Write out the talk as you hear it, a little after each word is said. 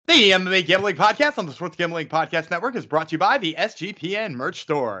The MMA Gambling Podcast on the Sports Gambling Podcast Network is brought to you by the SGPN merch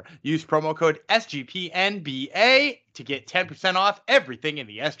store. Use promo code SGPNBA to get 10% off everything in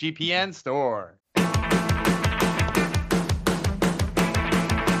the SGPN store.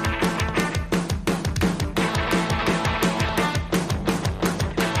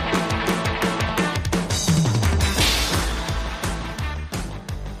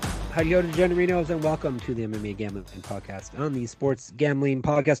 How do you go, DeGenerinos, and welcome to the MMA Gambling Podcast on the Sports Gambling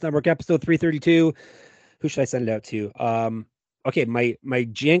Podcast Network, episode 332. Who should I send it out to? Okay, my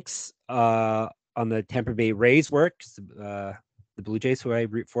jinx on the Tampa Bay Rays works. The Blue Jays, who I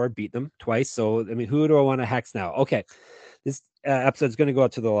root for, beat them twice. So, I mean, who do I want to hex now? Okay, this episode is going to go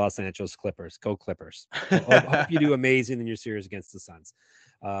out to the Los Angeles Clippers. Go Clippers. I hope you do amazing in your series against the Suns.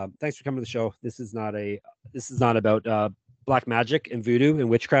 Thanks for coming to the show. This is not about black magic and voodoo and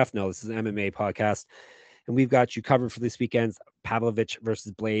witchcraft. No, this is an MMA podcast, and we've got you covered for this weekend's Pavlovich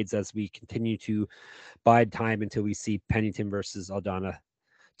versus Blades as we continue to bide time until we see Pennington versus Aldana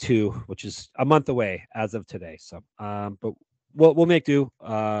 2, which is a month away as of today. So, but we'll make do.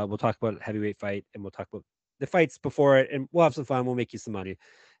 We'll talk about heavyweight fight, and we'll talk about the fights before it, and we'll have some fun. We'll make you some money,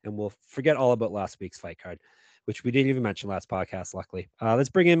 and we'll forget all about last week's fight card, which we didn't even mention last podcast. Luckily, let's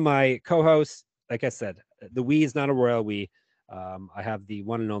bring in my co-host. Like I said, the we is not a royal we. I have the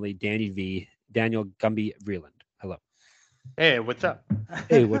one and only Daniel Gumby Vreeland. Hello. Hey, what's up?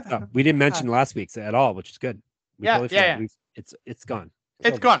 Hey, what's up? We didn't mention last week's at all, which is good. Yeah. It's gone.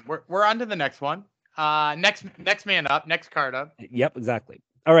 It's gone. We're on to the next one. Next man up, next card up. Yep, exactly.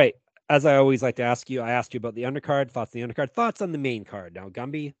 All right. As I always like to ask you, I asked you about the undercard, thoughts on the undercard, thoughts on the main card. Now,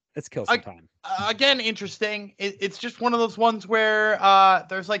 Gumby, let's kill some time. Again, interesting. It's just one of those ones where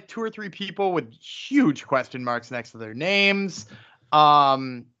there's like 2 or 3 people with huge question marks next to their names.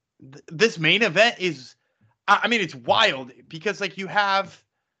 This main event is, I mean, it's wild because like you have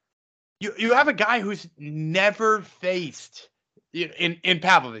a guy who's never faced in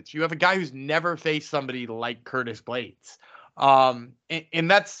Pavlovich. You have a guy who's never faced somebody like Curtis Blades. And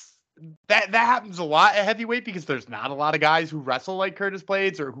that happens a lot at heavyweight because there's not a lot of guys who wrestle like Curtis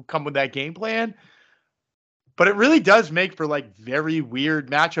Blades or who come with that game plan. But it really does make for like very weird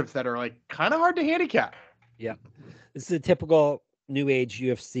matchups that are like kind of hard to handicap. Yeah. This is a typical new age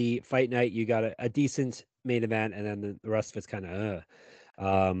UFC fight night. You got a decent main event and then the rest of it's kind of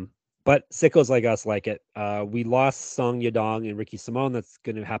but sickos like us like it. We lost Song Yadong and Ricky Simone. That's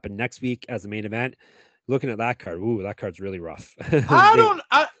going to happen next week as a main event. Looking at that card, ooh, that card's really rough. People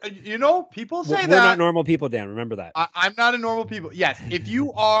say we're not normal people, Dan. Remember that. I'm not a normal people. Yes, if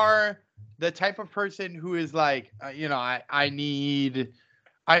you are the type of person who is like, I need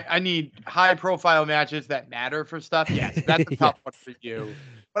high profile matches that matter for stuff. Yes, that's a tough one for you.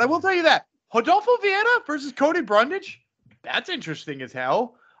 But I will tell you that Rodolfo Vieira versus Cody Brundage, that's interesting as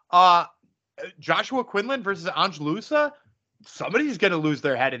hell. Joshua Quinlan versus Angelusa, somebody's going to lose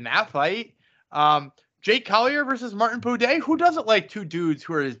their head in that fight. Jake Collier versus Martin Poudet. Who doesn't like 2 dudes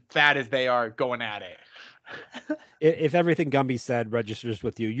who are as fat as they are going at it? If everything Gumby said registers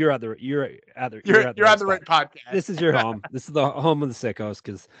with you, you're on the right podcast. This is your home. This is the home of the sickos,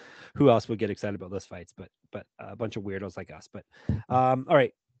 because who else would get excited about those fights? But a bunch of weirdos like us. But all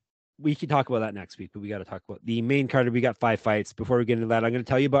right, we can talk about that next week. But we got to talk about the main card. We got 5 fights. Before we get into that, I'm going to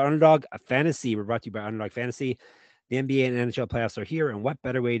tell you about Underdog Fantasy. We're brought to you by Underdog Fantasy. The NBA and NHL playoffs are here, and what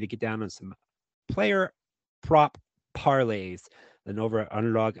better way to get down on some player prop parlays than over at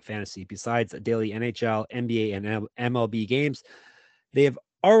Underdog Fantasy? Besides daily NHL, NBA, and MLB games, they have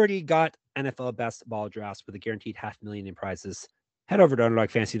already got NFL best ball drafts with a guaranteed $500,000 in prizes. Head over to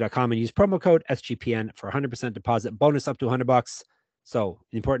underdogfantasy.com and use promo code SGPN for 100% deposit bonus up to $100. So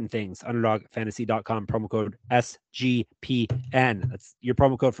important things, underdogfantasy.com, promo code SGPN. That's your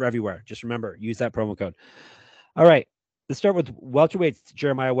promo code for everywhere. Just remember, use that promo code. All right, let's start with welterweights.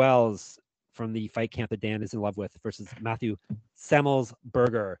 Jeremiah Wells from the fight camp that Dan is in love with versus Matthew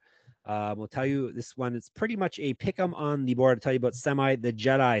Semmelsberger. We'll tell you this one. It's pretty much a pick'em on the board. I'll tell you about the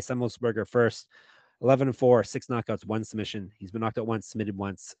Jedi Semmelsberger first. 11-4, 6 knockouts, 1 submission. He's been knocked out once, submitted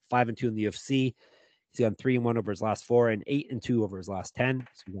once. 5-2 in the UFC. He's gone 3-1 over his last 4 and 8-2 over his last 10.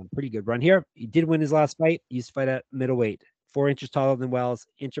 So he's on a pretty good run here. He did win his last fight. He used to fight at middleweight. 4 inches taller than Wells,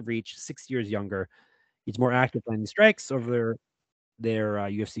 inch of reach, 6 years younger. He's more active landing strikes over their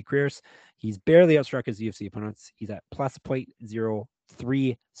UFC careers. He's barely outstruck his UFC opponents. He's at plus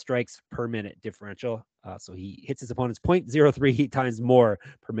 0.03 strikes per minute differential. So he hits his opponents 0.03 times more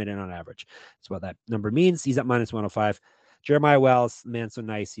per minute on average. That's what that number means. He's at minus 105. Jeremiah Wells, man, so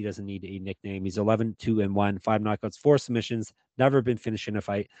nice. He doesn't need a nickname. He's 11-2-1, 5 knockouts, 4 submissions, never been finished in a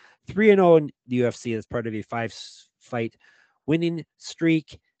fight. 3-0 in the UFC as part of a 5-fight winning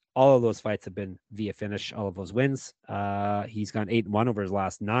streak. All of those fights have been via finish. All of those wins. He's gone 8-1 over his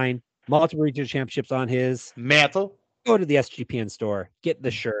last 9. Multiple regional championships on his mantle. Go to the SGPN store, get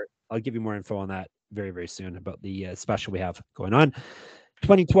the shirt. I'll give you more info on that very, very soon about the special we have going on.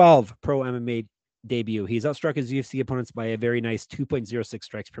 2012 pro MMA debut. He's outstruck his UFC opponents by a very nice 2.06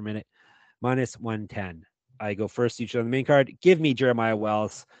 strikes per minute, minus 110. I go first each on the main card. Give me Jeremiah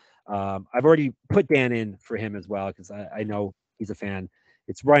Wells. I've already put Dan in for him as well because I know he's a fan.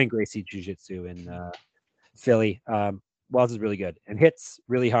 It's Ryan Gracie Jiu-Jitsu in Philly. Wells is really good and hits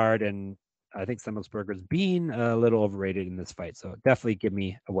really hard, and I think Semmelsberger's being a little overrated in this fight. So definitely give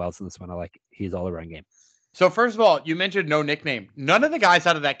me a Wells in this one. I like he's all around game. So first of all, you mentioned no nickname. None of the guys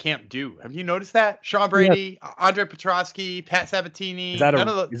out of that camp do. Have you noticed that? Sean Brady, Andre Petrosky, Pat Sabatini. Is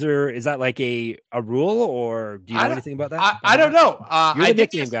that like a rule, or do you know anything about that? I don't know. You're the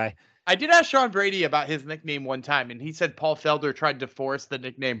nickname guy. I did ask Sean Brady about his nickname one time, and he said Paul Felder tried to force the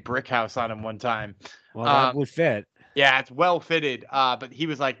nickname Brickhouse on him one time. Well, that would fit. Yeah, it's well fitted. But he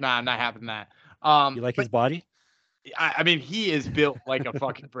was like, "Nah, I'm not having that." You like his body? I mean, he is built like a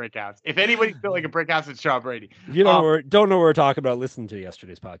fucking brick house. If anybody's built like a brick house, it's Sean Brady. If you don't know what we're talking about, listen to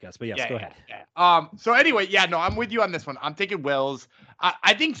yesterday's podcast. But yes, go ahead. Yeah. So anyway, no, I'm with you on this one. I'm thinking Wells.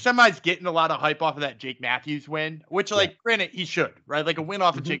 I think Semi's getting a lot of hype off of that Jake Matthews win, which, granted, he should, right? Like a win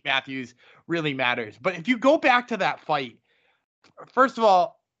off of Jake Matthews really matters. But if you go back to that fight, first of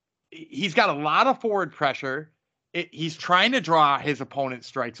all, he's got a lot of forward pressure. He's trying to draw his opponent's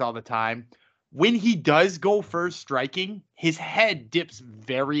strikes all the time. When he does go first striking, his head dips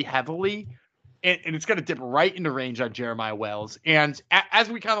very heavily, and it's going to dip right into range on Jeremiah Wells. And as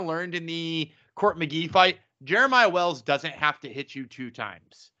we kind of learned in the Court McGee fight, Jeremiah Wells doesn't have to hit you 2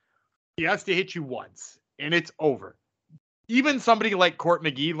 times. He has to hit you once, and it's over. Even somebody like Court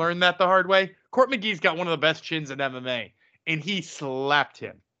McGee learned that the hard way. Court McGee's got one of the best chins in MMA, and he slapped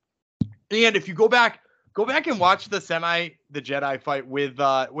him. And if you go back and watch the Jedi fight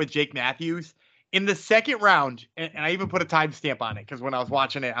with Jake Matthews. In the second round, and I even put a timestamp on it because when I was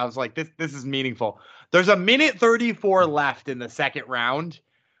watching it, I was like, this is meaningful. There's a minute 34 left in the second round.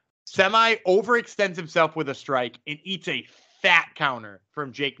 Semi overextends himself with a strike and eats a fat counter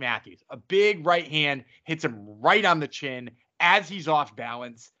from Jake Matthews. A big right hand hits him right on the chin as he's off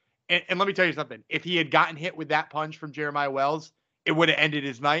balance. And let me tell you something. If he had gotten hit with that punch from Jeremiah Wells, it would have ended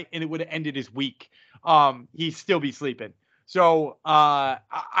his night and it would have ended his week. He'd still be sleeping. So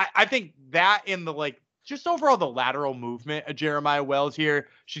I think that in the just overall the lateral movement of Jeremiah Wells here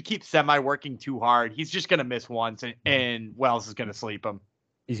should keep Semi working too hard. He's just going to miss once and Wells is going to sleep him.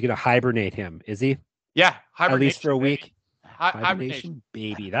 He's going to hibernate him, is he? Yeah. At least for a week. Hibernation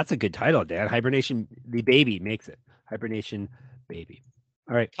baby. That's a good title, Dan. Hibernation, the baby makes it. Hibernation baby.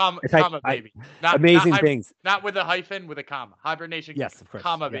 All right. Comma baby. Amazing things. Not with a hyphen, with a comma. Hibernation, yes, of course.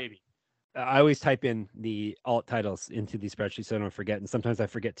 Comma baby. I always type in the alt titles into the spreadsheet so I don't forget. And sometimes I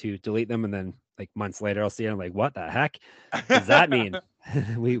forget to delete them. And then months later, I'll see it. I'm like, what the heck does that mean?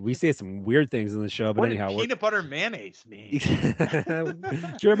 we say some weird things in the show, but what anyhow. Peanut butter mayonnaise mean?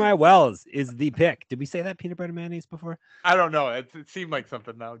 Jeremiah Wells is the pick. Did we say that peanut butter mayonnaise before? I don't know. It seemed like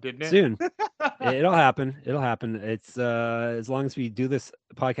something though, didn't it? Soon. It'll happen. It's as long as we do this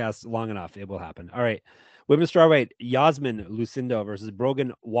podcast long enough, it will happen. All right. Women's strawweight, Yasmin Lucindo versus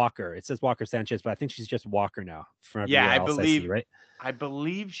Brogan Walker. It says Walker Sanchez, but I think she's just Walker now. I believe, right? I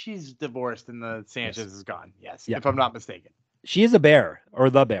believe she's divorced and the Sanchez is gone. Yes, if I'm not mistaken. She is a bear, or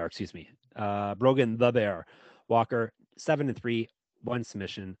the bear, excuse me. Brogan the bear. Walker, 7-3, 1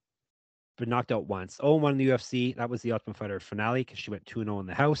 submission, but knocked out once. 0-1 in the UFC. That was the Ultimate Fighter finale because she went 2-0 in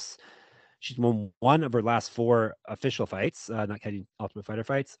the house. She's won 1 of her last 4 official fights, not counting Ultimate Fighter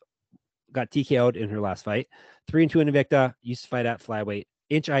fights. Got TKO'd in her last fight. 3-2 in Invicta. Used to fight at flyweight.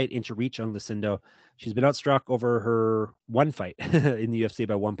 Inch height, inch reach on Lucindo. She's been outstruck over her 1 fight in the UFC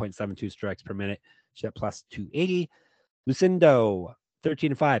by 1.72 strikes per minute. She's at plus 280. Lucindo,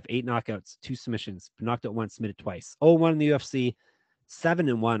 13-5, 8 knockouts, 2 submissions. Been knocked out once, submitted twice. 0-1 in the UFC.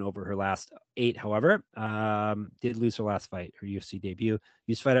 7-1 over her last 8, however. Did lose her last fight, her UFC debut.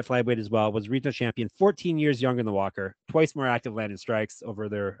 Used to fight at flyweight as well. Was regional champion, 14 years younger than Walker. Twice more active landed strikes over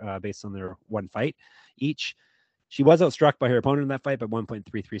their based on their 1 fight each. She was outstruck by her opponent in that fight by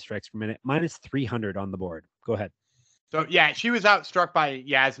 1.33 strikes per minute. Minus 300 on the board. Go ahead. So, she was outstruck by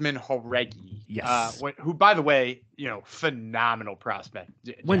Yasmin Horegi. Yes. Who, by the way, phenomenal prospect.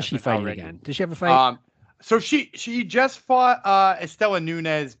 When's she fighting again? Does she have a fight? So she just fought Estela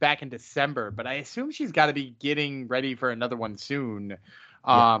Nunez back in December, but I assume she's got to be getting ready for another one soon.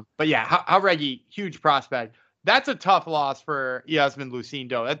 But Horegi, huge prospect. That's a tough loss for Yasmin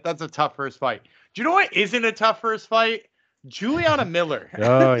Lucindo. That's a tough first fight. Do you know what isn't a tough first fight? Juliana Miller.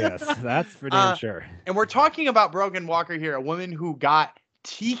 Oh yes, that's for damn sure. And we're talking about Brogan Walker here, a woman who got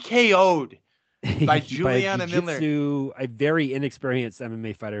TKO'd by Juliana Miller. A very inexperienced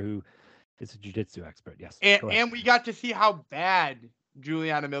MMA fighter who is a jiu-jitsu expert. Yes. And we got to see how bad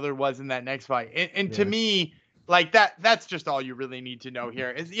Juliana Miller was in that next fight. And to me, like that's just all you really need to know here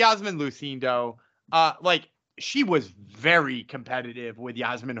is Yasmin Lucindo. Like she was very competitive with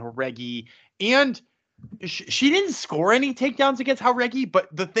Yasmin Horegi, and she didn't score any takedowns against Horegi, but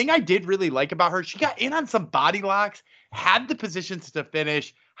the thing I did really like about her, she got in on some body locks, had the positions to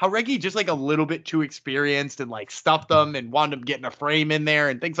finish. Horegi just like a little bit too experienced and like stuffed them and wound up getting a frame in there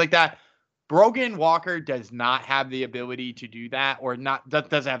and things like that. Brogan Walker does not have the ability to do that, or not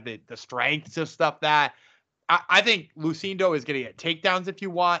doesn't have the strength to stuff that. I think Lucindo is going to get takedowns if you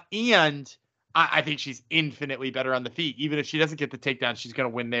want, and I think she's infinitely better on the feet. Even if she doesn't get the takedown, she's going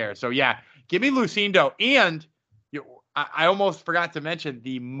to win there. So yeah, give me Lucindo. And I almost forgot to mention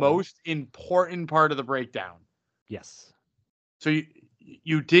the most important part of the breakdown. Yes. So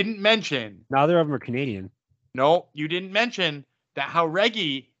you didn't mention. Neither of them are Canadian. No, you didn't mention that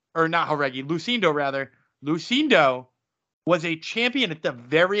Lucindo rather. Lucindo was a champion at the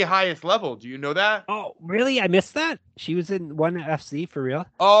very highest level. Do you know that? Oh, really? I missed that? She was in ONE FC for real?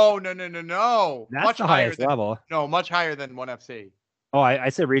 Oh, no. That's much the highest level. No, much higher than ONE FC. Oh, I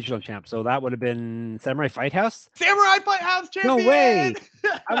said regional champ, so that would have been Samurai Fight House. Samurai Fight House champion. No way!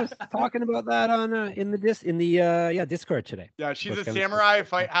 I was talking about that on in the Discord today. Yeah, she's a Samurai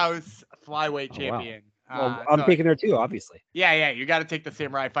Fight House flyweight champion. Wow. Well, I'm taking her too, obviously. Yeah, you got to take the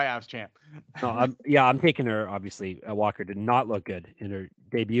Samurai Fight House champ. No, I'm taking her. Obviously, Walker did not look good in her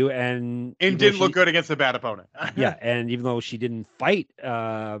debut, and didn't look good against a bad opponent. Yeah, and even though she didn't fight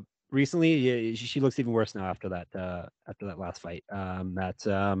recently, she looks even worse now after that last fight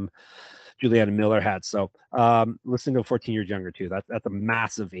that Juliana Miller had. So listen to 14 years younger too. That's a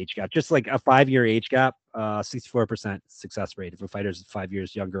massive age gap. Just like a 5-year age gap, 64% success rate if a fighter's 5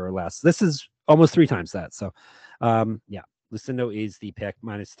 years younger or less. This is almost 3 times that. So yeah, Lucindo is the pick.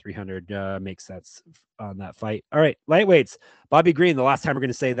 Minus 300 makes sense on that fight. All right, lightweights. Bobby Green. The last time we're going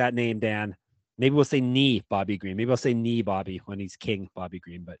to say that name, Dan. Maybe we'll say knee Bobby Green. Maybe I'll say knee Bobby when he's King Bobby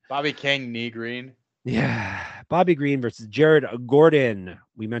Green. But Bobby King, knee Green. Yeah, Bobby Green versus Jared Gordon.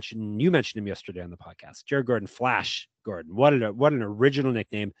 You mentioned him yesterday on the podcast. Jared Gordon, Flash Gordon. What an original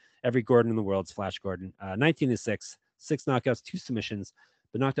nickname. Every Gordon in the world's Flash Gordon. 19-6, 6 knockouts, 2 submissions,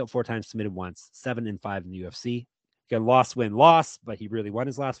 but knocked out 4 times, submitted once. 7-5 in the UFC. Again, loss, but he really won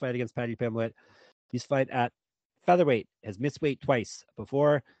his last fight against Paddy Pimblett. He's fight at featherweight, has missed weight twice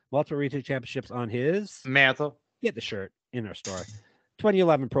before. Multiple regional championships on his mantle. Get the shirt in our store.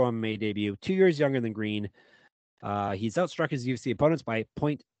 2011 pro MMA debut. 2 years younger than Green. He's outstruck his UFC opponents by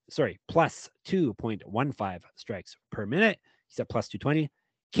plus 2.15 strikes per minute. He's at plus 220.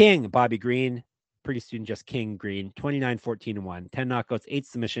 King Bobby Green, pretty soon just King Green. 29-14-1, 10 knockouts, 8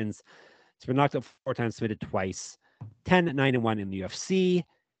 submissions. He's been knocked out 4 times, submitted twice. 10-9-1 in the UFC.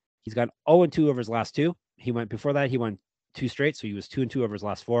 He's got 0-2 over his last 2. Before that, he won 2 straight, so he was 2-2 over his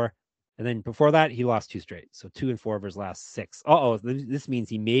last 4. And then before that, he lost 2 straight, so 2-4 over his last 6. This means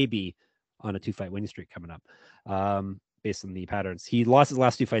he may be on a 2-fight winning streak coming up, based on the patterns. He lost his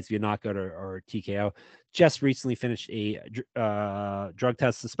last 2 fights via knockout or TKO. Just recently finished a drug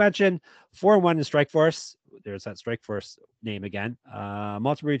test suspension. 4-1 in Strikeforce. There's that Strikeforce name again.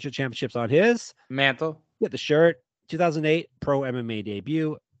 Multiple regional championships on his mantle. Get the shirt. 2008 pro MMA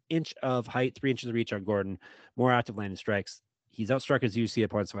debut. Inch of height, 3 inches of reach on Gordon. More active landing strikes. He's outstruck his UFC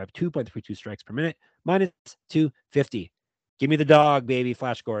opponents by 2.32 strikes per minute. Minus 250. Give me the dog, baby,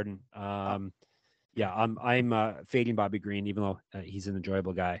 Flash Gordon. I'm fading Bobby Green, even though he's an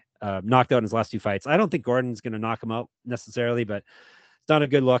enjoyable guy. Knocked out in his last 2 fights. I don't think Gordon's going to knock him out necessarily, but it's not a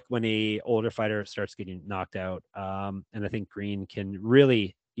good look when a older fighter starts getting knocked out. And I think Green can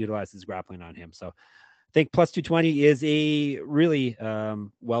really utilize his grappling on him. So I think plus 220 is a really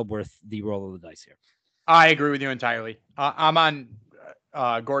well worth the roll of the dice here. I agree with you entirely. I'm on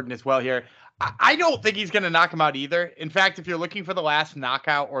Gordon as well here. I don't think he's going to knock him out either. In fact, if you're looking for the last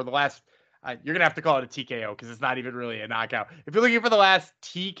knockout or the last, you're going to have to call it a TKO because it's not even really a knockout. If you're looking for the last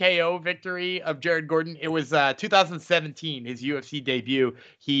TKO victory of Jared Gordon, it was 2017, his UFC debut.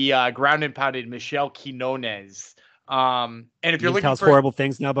 He ground and pounded Michelle Quinones. And if you're looking for horrible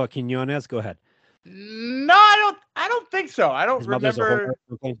things now about Quinones, go ahead. No, I don't think so. I don't remember.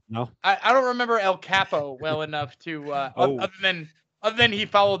 No, I don't remember El Capo well enough to other than Other than he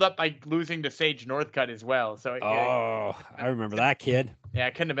followed up by losing to Sage Northcutt as well. So I remember that kid. Yeah,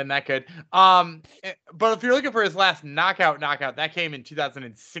 it couldn't have been that good. But if you're looking for his last knockout, that came in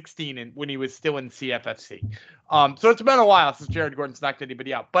 2016 and when he was still in CFFC. So it's been a while since Jared Gordon's knocked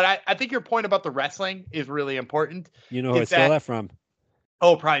anybody out. But I think your point about the wrestling is really important. You know who I stole that from?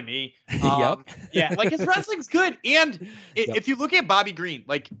 Oh, probably me. Yep. Yeah, like his wrestling's good. And if you look at Bobby Green,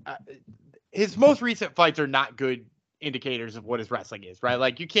 like his most recent fights are not good indicators of what his wrestling is, right?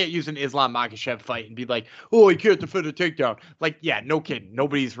 Like you can't use an Islam Makhachev fight and be like, oh, he can't defend a takedown. Like, yeah, no kidding.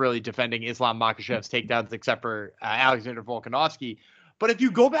 Nobody's really defending Islam Makhachev's takedowns except for Alexander Volkanovski. But if you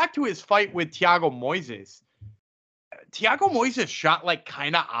go back to his fight with Thiago Moises shot like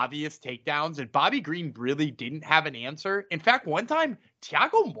kind of obvious takedowns, and Bobby Green really didn't have an answer. In fact, one time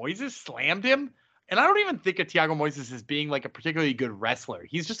Thiago Moises slammed him. And I don't even think of Thiago Moises as being like a particularly good wrestler.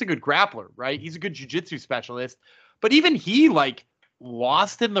 He's just a good grappler, right? He's a good jiu-jitsu specialist. But even he like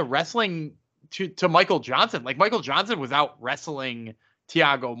lost in the wrestling to Michael Johnson. Like Michael Johnson was out wrestling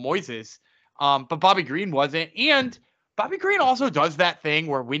Thiago Moises, but Bobby Green wasn't. And Bobby Green also does that thing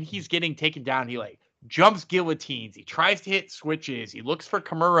where when he's getting taken down, he like jumps guillotines. He tries to hit switches. He looks for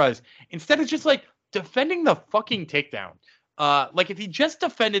Kimuras instead of just like defending the fucking takedown. Like if he just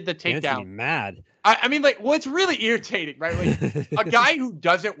defended the takedown, mad. I mean, like, well, it's really irritating, right? Like a guy who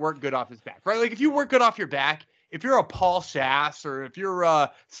doesn't work good off his back, right? Like if you work good off your back, if you're a Paul Sass or if you're a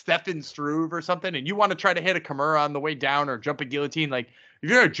Stefan Struve or something, and you want to try to hit a Kimura on the way down or jump a guillotine, like if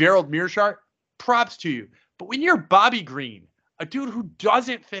you're a Gerald Mearshart, props to you. But when you're Bobby Green, a dude who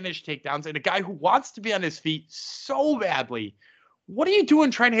doesn't finish takedowns and a guy who wants to be on his feet so badly, what are you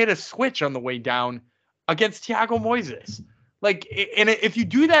doing trying to hit a switch on the way down against Thiago Moises? Like, and if you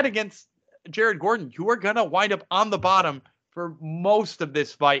do that against Jared Gordon, you are going to wind up on the bottom for most of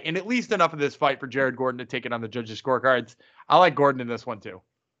this fight, and at least enough of this fight for Jared Gordon to take it on the judges' scorecards. I like Gordon in this one too.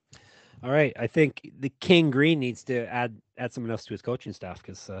 All right, I think the King Green needs to add someone else to his coaching staff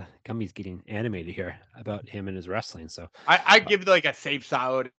because Gummy's getting animated here about him and his wrestling. So I give like a safe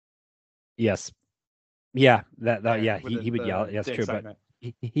solid. Yes, yeah, he would yell. That's true, but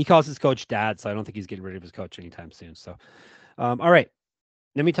he calls his coach Dad, so I don't think he's getting rid of his coach anytime soon. So, all right,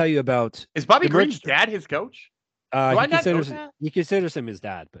 let me tell you about. Is Bobby Green's dad his coach? He considers him his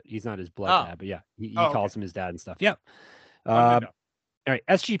dad, but he's not his blood dad. But yeah, he calls him his dad and stuff. Yeah. All right,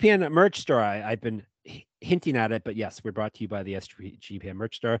 SGPN merch store. I've been hinting at it, but yes, we're brought to you by the SGPN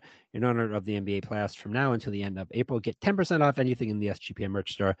merch store in honor of the NBA playoffs. From now until the end of April, get 10% off anything in the SGPN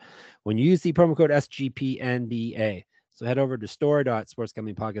merch store when you use the promo code SGPNBA. So head over to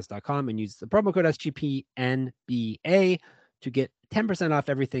store.sportsgamblingpodcast.com and use the promo code SGPNBA to get 10% off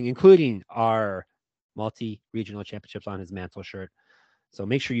everything, including our multi-regional championships on his mantle shirt. So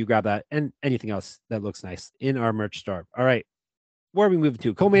make sure you grab that and anything else that looks nice in our merch store. All right, where are we moving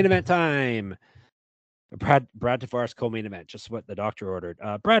to? Co-main event time. Brad Tavares co-main event, just what the doctor ordered.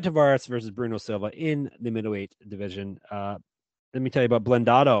 Brad Tavares versus Bruno Silva in the middleweight division. Let me tell you about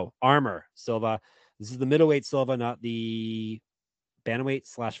Blindado Armor Silva. This is the middleweight Silva, not the bantamweight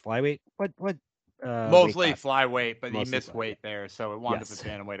 / flyweight. What? Mostly flyweight, but he missed weight there, so it wound up at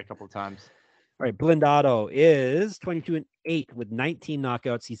bantamweight a couple of times. All right, Blindado is 22-8 with 19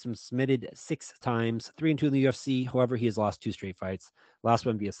 knockouts. He's been submitted 6 times, 3-2 in the UFC. However, he has lost 2 straight fights. Last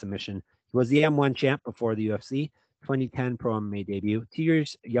one via submission. He was the M1 champ before the UFC. 2010 Pro MMA debut. 2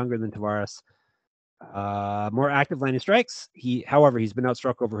 years younger than Tavares. More active line of strikes. However, he's been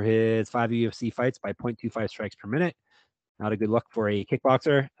outstruck over his 5 UFC fights by 0.25 strikes per minute. Not a good look for a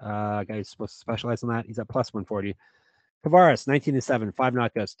kickboxer. Guy who's supposed to specialize in that. He's at plus 140. Tavares, 19-7, 5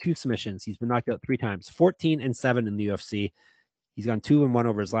 knockouts, 2 submissions. He's been knocked out 3 times, 14-7 in the UFC. He's gone 2-1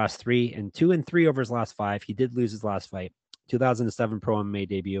 over his last 3 and 2-3 over his last 5. He did lose his last fight. 2007 Pro MMA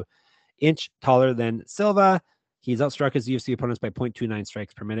debut. Inch taller than Silva. He's outstruck his UFC opponents by 0.29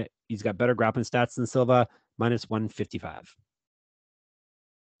 strikes per minute. He's got better grappling stats than Silva, minus 155.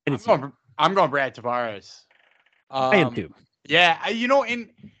 I'm going Brad Tavares. I am too. Yeah,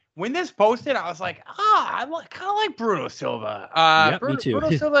 when this posted, I was like, I kind of like Bruno Silva. Me too.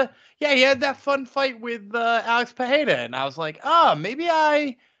 Bruno Silva, yeah, he had that fun fight with Alex Pereira, and I was like, maybe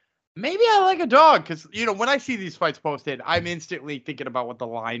I like a dog, because when I see these fights posted, I'm instantly thinking about what the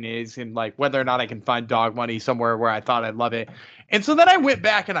line is and like whether or not I can find dog money somewhere where I thought I'd love it. And so then I went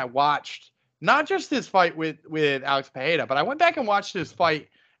back and I watched not just this fight with Alex Pereira, but I went back and watched this fight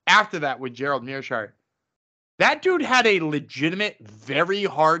after that with Gerald Mearshart. That dude had a legitimate, very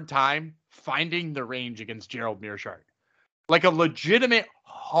hard time finding the range against Gerald Mearshart. Like a legitimate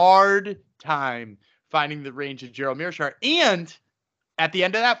hard time finding the range of Gerald Mearshart. And at the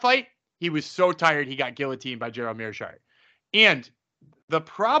end of that fight, he was so tired he got guillotined by Gerald Mearshart. And the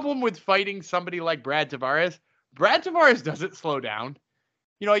problem with fighting somebody like Brad Tavares doesn't slow down.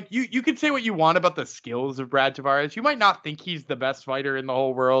 You know, like you can say what you want about the skills of Brad Tavares. You might not think he's the best fighter in the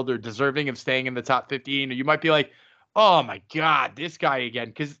whole world or deserving of staying in the top 15. Or you might be like, oh my God, this guy again.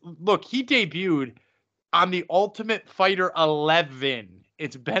 Because look, he debuted on the Ultimate Fighter 11.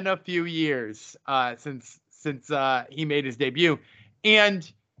 It's been a few years since he made his debut.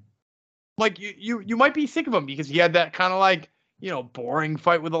 And like you might be sick of him because he had that kind of like, you know, boring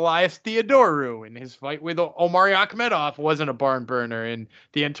fight with Elias Theodorou, and his fight with Omari Akhmedov wasn't a barn burner, and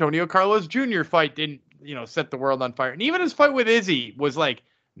the Antonio Carlos Jr. fight didn't, you know, set the world on fire. And even his fight with Izzy was like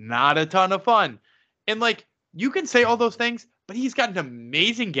not a ton of fun. And like you can say all those things, but he's got an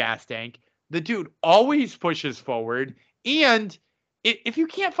amazing gas tank. The dude always pushes forward. And if you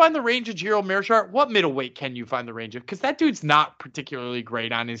can't find the range of Gerald Meerschaert, what middleweight can you find the range of? Because that dude's not particularly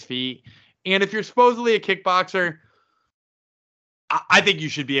great on his feet. And if you're supposedly a kickboxer, I think you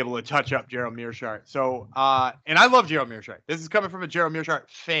should be able to touch up Gerald Meerschaert. So, and I love Gerald Meerschaert. This is coming from a Gerald Meerschaert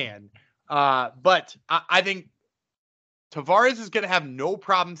fan. But I think Tavares is going to have no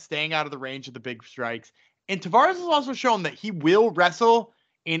problem staying out of the range of the big strikes. And Tavares has also shown that he will wrestle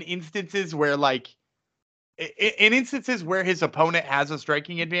in instances where, like, in instances where his opponent has a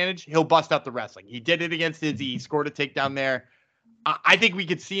striking advantage, he'll bust out the wrestling. He did it against Izzy. He scored a takedown there. I think we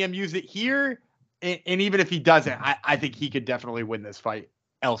could see him use it here. And even if he doesn't, I think he could definitely win this fight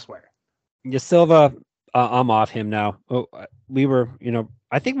elsewhere. Yeah, Silva, I'm off him now. Oh, we were, you know,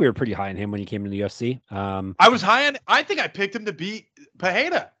 I think we were pretty high on him when he came to the UFC. I was high on. I think I picked him to beat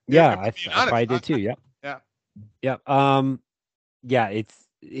Pereira. Yeah, I probably did too. Yeah. Yeah. Yeah. Yeah. It's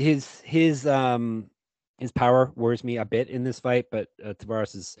his power worries me a bit in this fight, but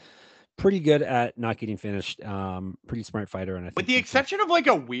Tavares is pretty good at not getting finished. Pretty smart fighter, and I think with the exception of like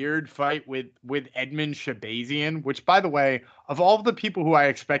a weird fight with Edmund Shabazian, which, by the way, of all the people who I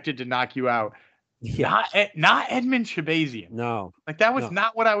expected to knock you out, not Edmund Shabazian. No, like that was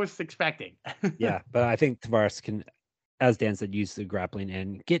not what I was expecting. Yeah, but I think Tavares can, as Dan said, use the grappling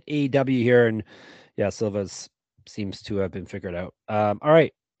and get a W here. And yeah, Silva's seems to have been figured out. All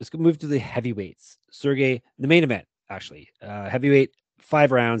right, let's move to the heavyweights. Sergey, the main event actually, heavyweight.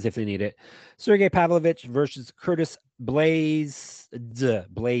 5 rounds if they need it. Sergey Pavlovich versus Curtis Blades.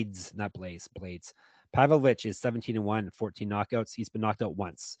 Blades. Pavlovich is 17-1, 14 knockouts. He's been knocked out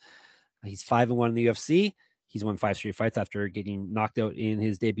once. He's 5-1 in the UFC. He's won 5 straight fights after getting knocked out in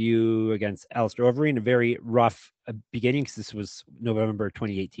his debut against Alistair Overeem. A very rough beginning because this was November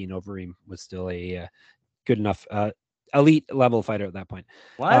 2018. Overeem was still a good enough elite level fighter at that point.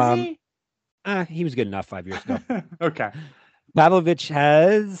 Was he? He was good enough 5 years ago. Okay. Pavlovich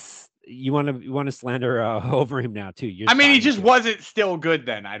has. You want to slander Overeem now too? I mean, he just wasn't still good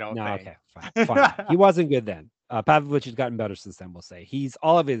then. I don't think. Okay, fine. He wasn't good then. Pavlovich has gotten better since then. We'll say he's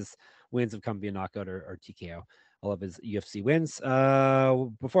all of his wins have come via knockout or TKO. All of his UFC wins.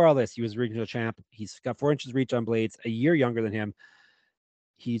 Before all this, he was regional champ. He's got 4 inches reach on Blades. A year younger than him.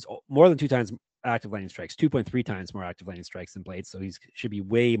 He's more than 2 times active landing strikes. 2.3 times more active landing strikes than Blades. So he should be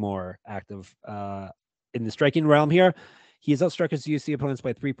way more active in the striking realm here. He has outstruck his UFC opponents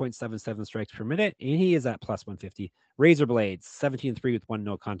by 3.77 strikes per minute, and he is at plus 150. Razor Blades, 17-3 with 1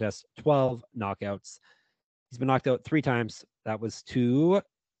 no contest, 12 knockouts. He's been knocked out 3 times. That was to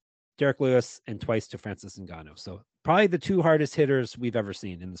Derek Lewis and twice to Francis Ngannou. So probably the 2 hardest hitters we've ever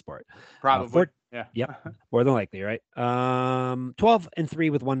seen in the sport. Probably. Yeah. Yep. More than likely, right?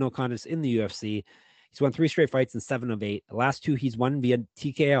 12-3 with 1 no contest in the UFC. He's won 3 straight fights in 7 of 8. The last 2 he's won via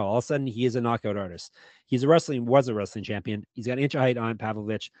TKO. All of a sudden, he is a knockout artist. Was a wrestling champion. He's got an inch of height on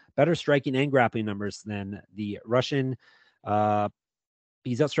Pavlovich, better striking and grappling numbers than the Russian.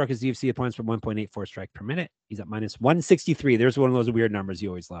 He's outstruck his UFC opponents for 1.84 strike per minute. He's at minus 163. There's one of those weird numbers you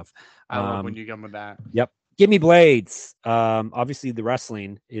always love. I love when you come with that. Yep. Give me Blades. Obviously, the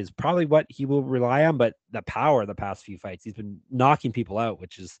wrestling is probably what he will rely on, but the power the past few fights, he's been knocking people out,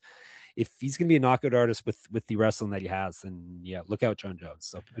 which is, if he's going to be a knockout artist with the wrestling that he has, then yeah, look out, John Jones.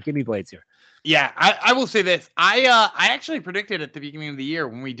 So give me Blades here. Yeah, I will say this. I actually predicted at the beginning of the year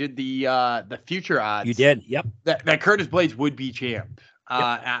when we did the future odds. You did, yep. That Curtis Blades would be champ. Yep.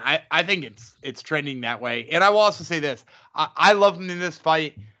 I think it's trending that way. And I will also say this. I love him in this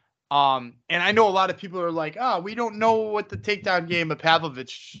fight. And I know a lot of people are like, oh, we don't know what the takedown game of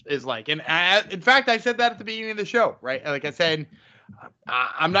Pavlovich is like. And in fact, I said that at the beginning of the show, right? Like I said,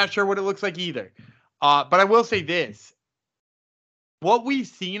 I'm not sure what it looks like either. But I will say this. What we've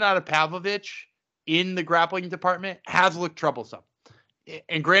seen out of Pavlovich in the grappling department has looked troublesome.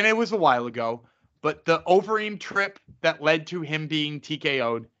 And granted, it was a while ago, but the Overeem trip that led to him being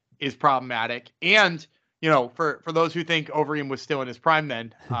TKO'd is problematic. And for those who think Overeem was still in his prime,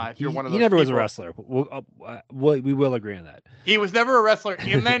 then if you're one of He those never was a people, wrestler. We will agree on that. he was never a wrestler.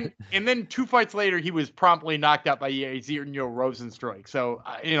 And then 2 fights later, he was promptly knocked out by Zirnio Rosenstruik. So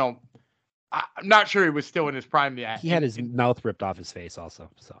I'm not sure he was still in his prime yet. He had his mouth ripped off his face also.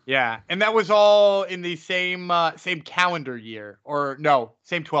 So yeah, and that was all in the same calendar year, or no,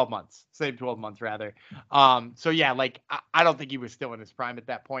 same 12 months, rather. So yeah, like I don't think he was still in his prime at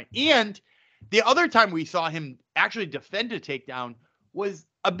that point. And the other time we saw him actually defend a takedown was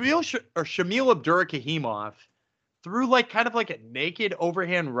Shamil Abdurakhimov threw like kind of like a naked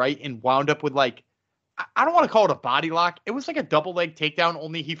overhand right and wound up with like, I don't want to call it a body lock. It was like a double leg takedown,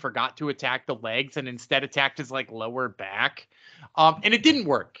 only he forgot to attack the legs and instead attacked his like lower back. And it didn't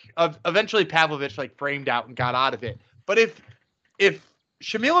work. Eventually Pavlovich like framed out and got out of it. But if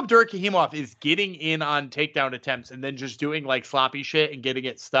Shamil Abdurakhimov is getting in on takedown attempts and then just doing like sloppy shit and getting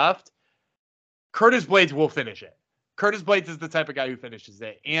it stuffed, Curtis Blades will finish it. Curtis Blades is the type of guy who finishes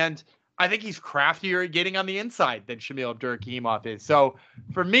it. And I think he's craftier at getting on the inside than Shamil Abdurakhimov is. So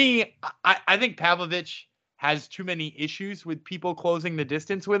for me, I think Pavlovich has too many issues with people closing the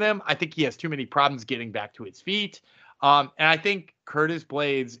distance with him. I think he has too many problems getting back to his feet. And I think Curtis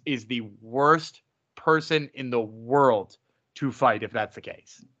Blades is the worst person in the world to fight if that's the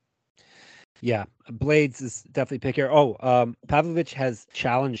case. Yeah, Blades is definitely pickier. Pavlovich has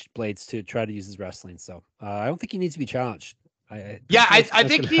challenged Blades to try to use his wrestling, so I don't think he needs to be challenged. I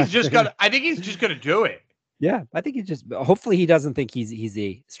think he's just gonna do it. Yeah, I think hopefully he doesn't think he's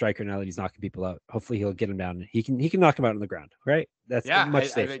a striker now that he's knocking people out. Hopefully he'll get him down. He can knock him out on the ground, right? That's much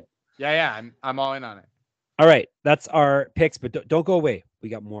safer. I'm all in on it. All right, that's our picks, but don't go away. We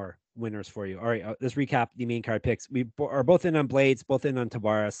got more winners for you. All right, let's recap the main card picks. We are both in on Blades, both in on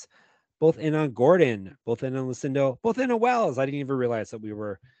Tavares, both in on Gordon, both in on Lucindo, both in on Wells. I didn't even realize that we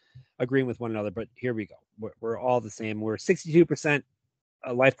were agreeing with one another, but here we go. We're all the same. We're 62%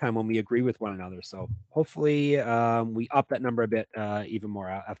 a lifetime when we agree with one another. So hopefully we up that number a bit even more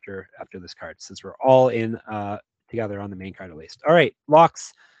after this card, since we're all in together on the main card at least. All right,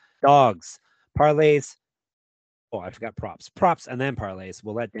 locks, dogs, parlays. Oh, I forgot props, and then parlays.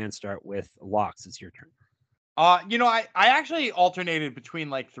 We'll let Dan start with locks. It's your turn. I actually alternated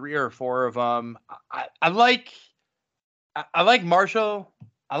between like 3 or 4 of them. I like Marshall.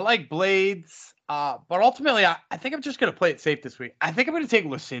 I like Blades. But ultimately, I think I'm just going to play it safe this week. I think I'm going to take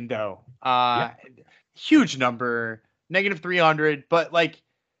Lucindo. Huge number, -300. But like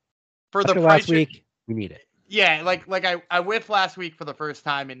for after the last week, we need it. Yeah, like I whiffed last week for the first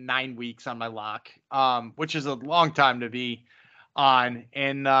time in 9 weeks on my lock, which is a long time to be on.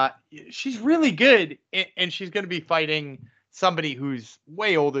 And she's really good, and she's going to be fighting somebody who's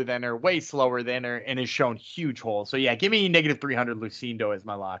way older than her, way slower than her, and has shown huge holes. So yeah, give me -300 Lucindo as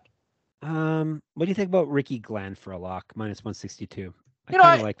my lock. What do you think about Ricky Glenn for a lock, -162? I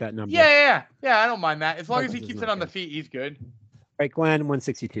kind of like that number. Yeah, I don't mind that. As long as he keeps it on the feet, he's good. Right, Glenn,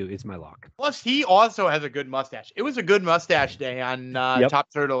 162 is my lock. Plus, he also has a good mustache. It was a good mustache day on Top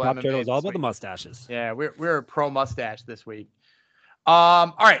Turtle. Top MMA Turtle is all about the mustaches. Yeah, we're pro mustache this week.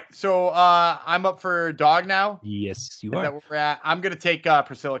 All right, so I'm up for dog now. Yes, you are. Is that where we're at? I'm gonna take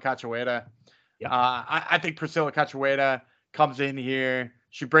Priscilla Cachoeira. Yeah. I think Priscilla Cachoeira comes in here.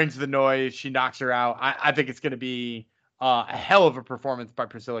 She brings the noise. She knocks her out. I think it's gonna be a hell of a performance by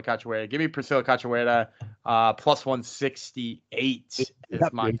Priscilla Cachoeira. Give me Priscilla Cachoeira +168.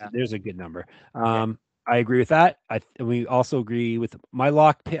 There's a good number. I agree with that. We also agree with my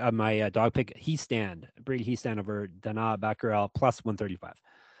lock, my dog pick. Brady Heastand over Dana Becquerel +135.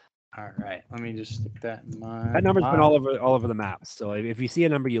 All right, let me just stick that in my. That number's been all over the map. So if you see a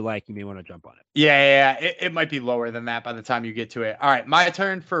number you like, you may want to jump on it. Yeah. It might be lower than that by the time you get to it. All right, my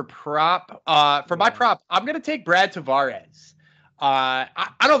turn for prop. My prop, I'm gonna take Brad Tavares. I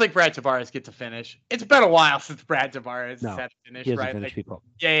don't think Brad Tavares gets a finish. It's been a while since Brad Tavares has had a finish, he right? Finish people.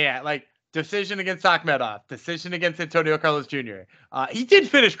 Yeah. Like decision against Akhmedov, decision against Antonio Carlos Jr. He did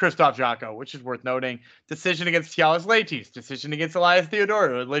finish Krzysztof Jotko, which is worth noting. Decision against Tialis Leitis, decision against Elias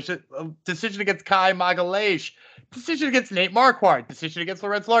Theodorou, decision against Kai Magalhaes, decision against Nate Marquardt, decision against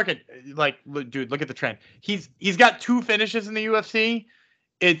Lorenz Larkin. Like, dude, look at the trend. He's got 2 finishes in the UFC.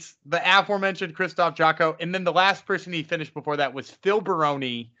 It's the aforementioned Krzysztof Jotko, and then the last person he finished before that was Phil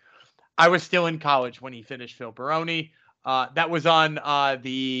Baroni. I was still in college when he finished Phil Baroni. That was on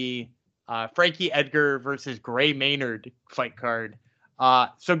the Frankie Edgar versus Gray Maynard fight card.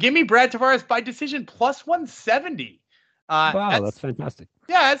 So give me Brad Tavares by decision +170. Wow, that's fantastic.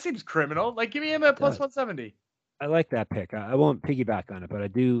 Yeah, that seems criminal. Like, give me him at +170. I like that pick. I won't piggyback on it, but I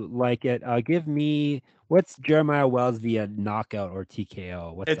do like it. Give me, what's Jeremiah Wells via knockout or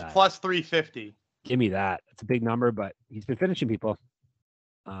TKO? What's it's that? +350. Give me that. It's a big number, but he's been finishing people.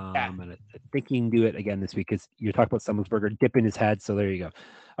 And I think he can do it again this week because you're talking about Summelsberger dipping his head. So there you go.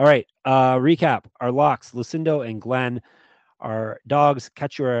 All right. Recap. Our locks, Lucindo and Glenn. Our dogs,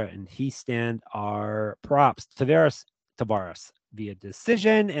 Kachura and He Stand. Our props, Tavares via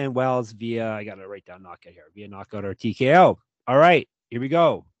decision, and Wells via, I got to write down knockout here, via knockout or TKO. All right. Here we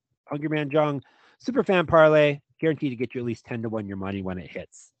go. Hungry Man Jung, Superfan Parlay, guaranteed to get you at least 10-1 your money when it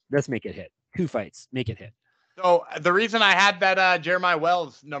hits. Let's make it hit. 2 fights. Make it hit. So the reason I had that Jeremiah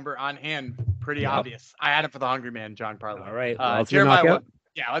Wells number on hand, pretty obvious. I had it for the Hungry Man, John Parlay. All right. Jeremiah Wells.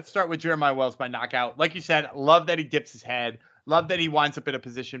 Yeah, let's start with Jeremiah Wells by knockout. Like you said, love that he dips his head. Love that he winds up in a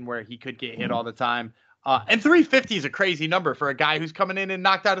position where he could get hit all the time. And 350 is a crazy number for a guy who's coming in and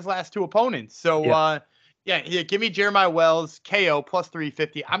knocked out his last 2 opponents. So, give me Jeremiah Wells, KO, plus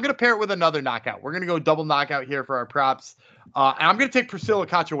 350. I'm going to pair it with another knockout. We're going to go double knockout here for our props. And I'm going to take Priscilla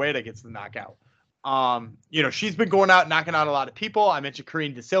Cachoeira against the knockout. She's been going out, knocking out a lot of people. I mentioned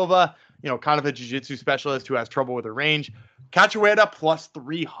Karine De Silva, kind of a jiu-jitsu specialist who has trouble with her range. Cachoeira plus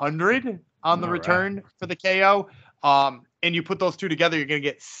 300 on the return for the KO. And you put those two together, you're going to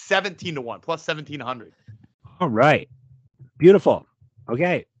get 17-1 plus 1,700. All right. Beautiful.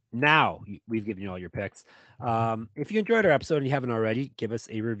 Okay. Now we've given you all your picks. If you enjoyed our episode and you haven't already, give us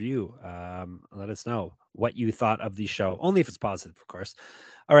a review. Let us know what you thought of the show, only if it's positive, of course.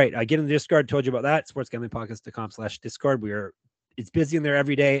 All right. Get in the Discord. Told you about that. sportsgamblingpodcast.com/Discord. It's busy in there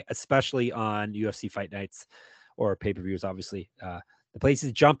every day, especially on UFC fight nights or pay-per-views, obviously. The place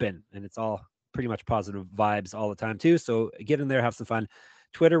is jumping, and it's all pretty much positive vibes all the time, too. So get in there, have some fun.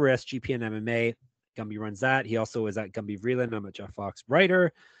 Twitter, we're SGPN MMA. Gumby runs that. He also is at Gumby Vreeland. I'm at Jeff Fox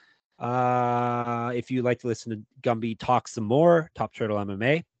Writer. If you like to listen to Gumby talk some more, Top Turtle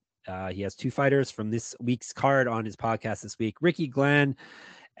MMA. He has 2 fighters from this week's card on his podcast this week, Ricky Glenn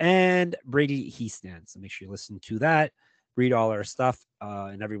and Brady He Stands. So make sure you listen to that, read all our stuff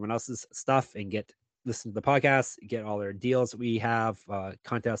and everyone else's stuff, and listen to the podcast, get all our deals that we have,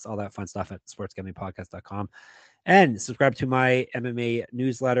 contests, all that fun stuff at sportsgamblingpodcast.com. And subscribe to my MMA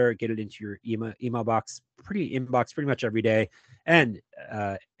newsletter. Get it into your email box, pretty much every day. And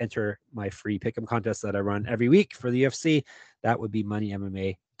enter my free pick'em contest that I run every week for the UFC. That would be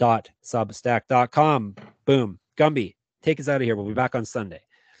moneymma.substack.com. Boom. Gumby, take us out of here. We'll be back on Sunday.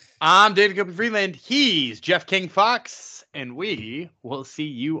 I'm David Gumby Freeland. He's Jeff King Fox. And we will see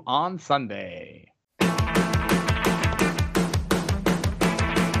you on Sunday.